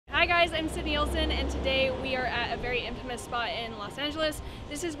Hi guys, I'm Sydney Olson, and today we are at a very infamous spot in Los Angeles.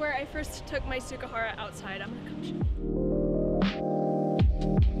 This is where I first took my Tzukahara outside. I'm gonna come show you.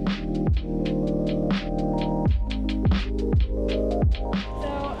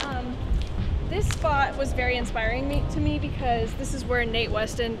 So, this spot was very inspiring to me because this is where Nate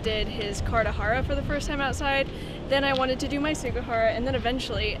Weston did his Tzukahara for the first time outside. Then I wanted to do my Tzukahara, and then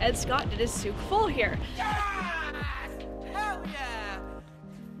eventually Ed Scott did his Tsuk full here.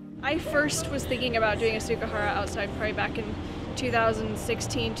 I first was thinking about doing a Tzukahara outside probably back in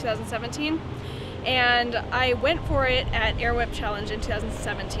 2016, 2017, and I went for it at Air Whip Challenge in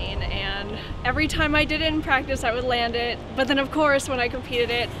 2017, and every time I did it in practice I would land it, but then of course when I competed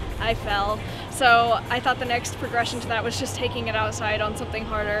it I fell. So I thought the next progression to that was just taking it outside on something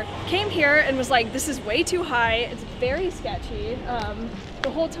harder. Came here and was like, this is way too high, it's very sketchy. The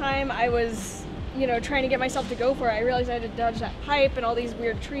whole time I was trying to get myself to go for it, I realized I had to dodge that pipe and all these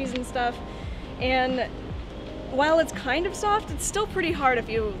weird trees and stuff. And while it's kind of soft, it's still pretty hard if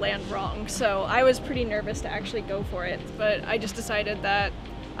you land wrong. So I was pretty nervous to actually go for it, but I just decided that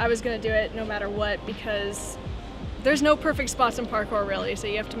I was gonna do it no matter what because there's no perfect spots in parkour really, so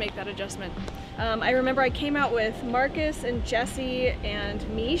you have to make that adjustment. I remember I came out with Marcus and Jesse and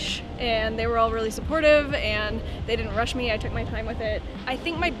Mish, and they were all really supportive and they didn't rush me. I took my time with it. I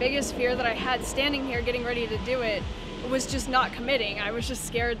think my biggest fear that I had standing here getting ready to do it was just not committing. I was just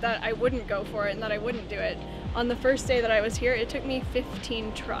scared that I wouldn't go for it and that I wouldn't do it. On the first day that I was here, it took me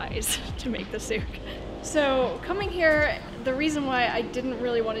 15 tries to make the Tsuk. So coming here, the reason why I didn't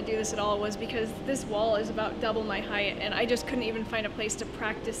really want to do this at all was because this wall is about double my height and I just couldn't even find a place to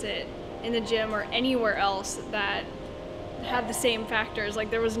practice it in the gym or anywhere else that had the same factors. Like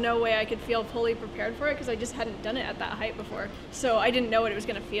there was no way I could feel fully prepared for it because I just hadn't done it at that height before. So I didn't know what it was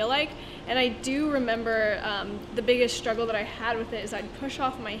going to feel like. And I do remember the biggest struggle that I had with it is I'd push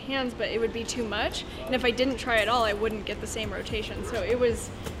off my hands, but it would be too much. And if I didn't try at all, I wouldn't get the same rotation. So it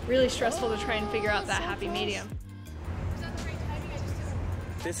was really stressful to try and figure out that happy medium.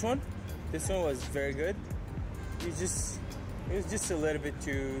 This one was very good. It was just a little bit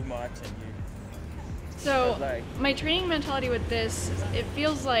too much. So my training mentality with this, it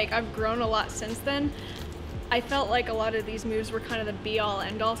feels like I've grown a lot since then. I felt like a lot of these moves were kind of the be-all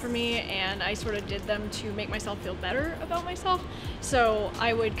end-all for me, and I sort of did them to make myself feel better about myself. So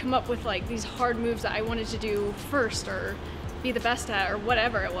I would come up with like these hard moves that I wanted to do first or be the best at or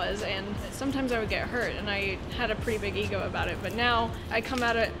whatever it was, and sometimes I would get hurt and I had a pretty big ego about it. But now I come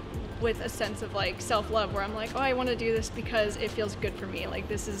at it with a sense of like self-love where I'm like, oh, I want to do this because it feels good for me. Like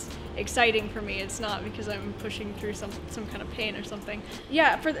this is exciting for me. It's not because I'm pushing through some kind of pain or something.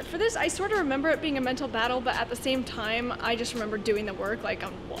 Yeah, for this, I sort of remember it being a mental battle, but at the same time, I just remember doing the work. Like,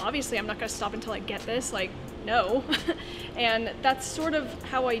 well, obviously I'm not going to stop until I get this. Like, no. And that's sort of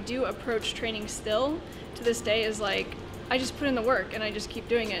how I do approach training still to this day is like, I just put in the work and I just keep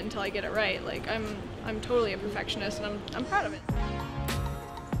doing it until I get it right. Like I'm totally a perfectionist and I'm proud of it.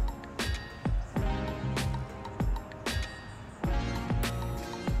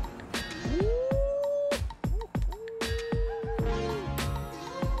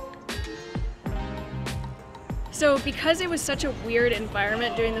 So because it was such a weird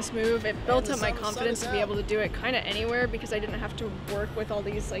environment doing this move, it built up my confidence to be able to do it kind of anywhere because I didn't have to work with all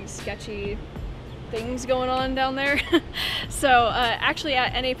these like sketchy things going on down there. So actually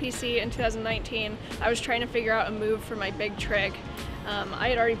at NAPC in 2019, I was trying to figure out a move for my big trick. I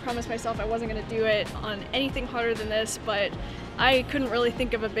had already promised myself I wasn't going to do it on anything harder than this, but I couldn't really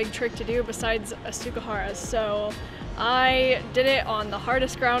think of a big trick to do besides a Tzukahara. So I did it on the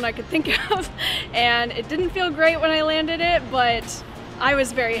hardest ground I could think of, and it didn't feel great when I landed it, but I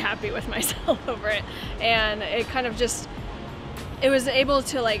was very happy with myself over it. And it kind of just, it was able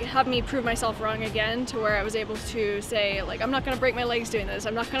to like have me prove myself wrong again, to where I was able to say like, I'm not gonna break my legs doing this,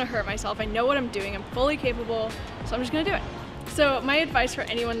 I'm not gonna hurt myself, I know what I'm doing, I'm fully capable, so I'm just gonna do it. So my advice for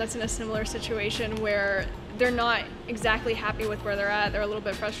anyone that's in a similar situation where they're not exactly happy with where they're at, they're a little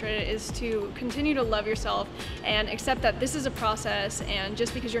bit frustrated, is to continue to love yourself and accept that this is a process, and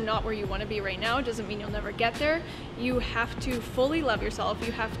just because you're not where you want to be right now doesn't mean you'll never get there. You have to fully love yourself,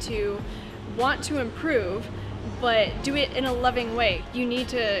 you have to want to improve, but do it in a loving way. You need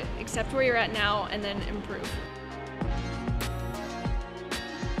to accept where you're at now and then improve.